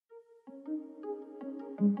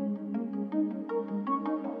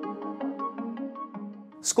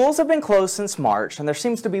Schools have been closed since March, and there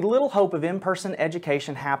seems to be little hope of in-person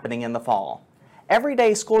education happening in the fall. Every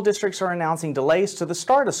day, school districts are announcing delays to the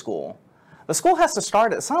start of school. The school has to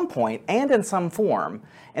start at some point and in some form,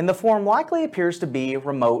 and the form likely appears to be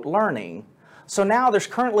remote learning. So now there's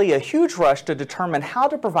currently a huge rush to determine how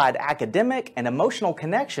to provide academic and emotional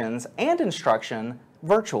connections and instruction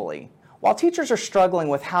virtually. While teachers are struggling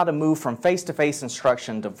with how to move from face-to-face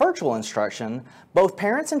instruction to virtual instruction, both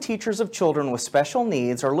parents and teachers of children with special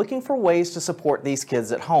needs are looking for ways to support these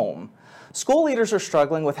kids at home. School leaders are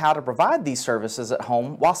struggling with how to provide these services at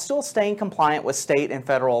home while still staying compliant with state and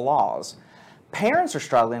federal laws. Parents are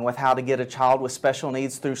struggling with how to get a child with special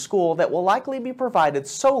needs through school that will likely be provided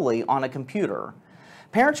solely on a computer.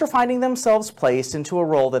 Parents are finding themselves placed into a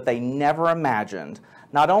role that they never imagined,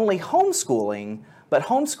 not only homeschooling, but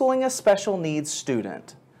homeschooling a special needs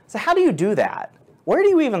student. So how do you do that? Where do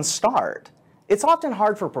you even start? It's often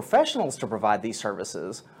hard for professionals to provide these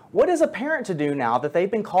services. What is a parent to do now that they've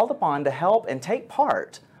been called upon to help and take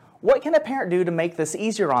part? What can a parent do to make this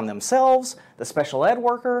easier on themselves, the special ed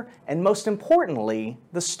worker, and most importantly,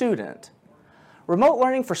 the student? Remote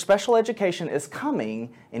learning for special education is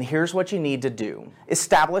coming, and here's what you need to do.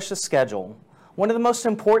 Establish a schedule. One of the most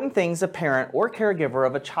important things a parent or caregiver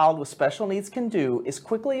of a child with special needs can do is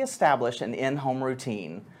quickly establish an in-home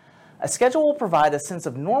routine. A schedule will provide a sense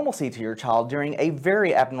of normalcy to your child during a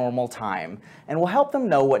very abnormal time and will help them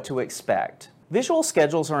know what to expect. Visual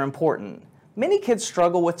schedules are important. Many kids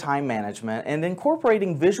struggle with time management, and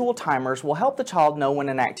incorporating visual timers will help the child know when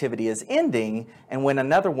an activity is ending and when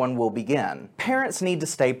another one will begin. Parents need to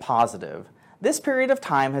stay positive. This period of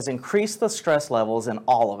time has increased the stress levels in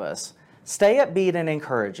all of us. Stay upbeat and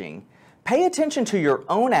encouraging. Pay attention to your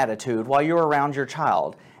own attitude while you're around your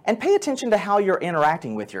child, and pay attention to how you're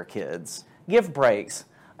interacting with your kids. Give breaks.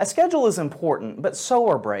 A schedule is important, but so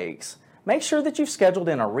are breaks. Make sure that you've scheduled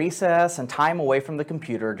in a recess and time away from the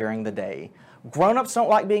computer during the day. Grown-ups don't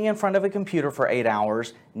like being in front of a computer for 8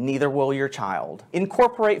 hours, neither will your child.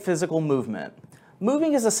 Incorporate physical movement.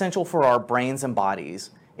 Moving is essential for our brains and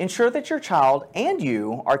bodies. Ensure that your child and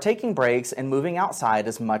you are taking breaks and moving outside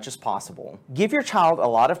as much as possible. Give your child a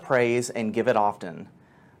lot of praise and give it often.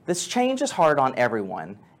 This change is hard on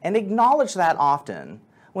everyone, and acknowledge that often.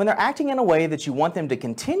 When they're acting in a way that you want them to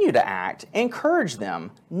continue to act, encourage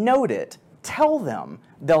them, note it, tell them.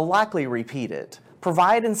 They'll likely repeat it.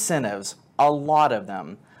 Provide incentives, a lot of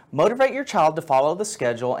them. Motivate your child to follow the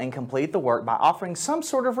schedule and complete the work by offering some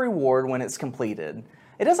sort of reward when it's completed.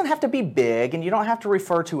 It doesn't have to be big, and you don't have to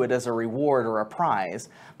refer to it as a reward or a prize,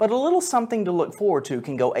 but a little something to look forward to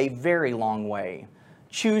can go a very long way.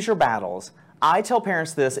 Choose your battles. I tell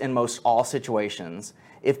parents this in most all situations.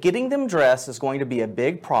 If getting them dressed is going to be a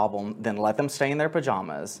big problem, then let them stay in their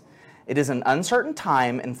pajamas. It is an uncertain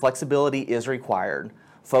time and flexibility is required.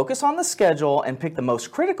 Focus on the schedule and pick the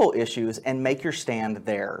most critical issues and make your stand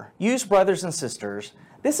there. Use brothers and sisters.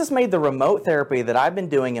 This has made the remote therapy that I've been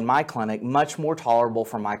doing in my clinic much more tolerable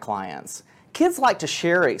for my clients. Kids like to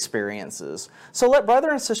share experiences, so let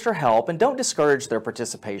brother and sister help and don't discourage their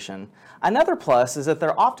participation. Another plus is that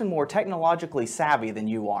they're often more technologically savvy than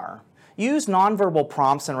you are. Use nonverbal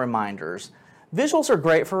prompts and reminders. Visuals are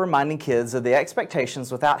great for reminding kids of the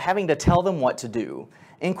expectations without having to tell them what to do.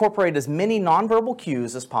 Incorporate as many nonverbal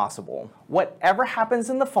cues as possible. Whatever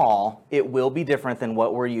happens in the fall, it will be different than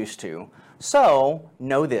what we're used to. So,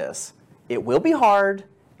 know this. It will be hard,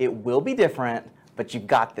 it will be different, but you've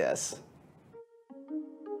got this.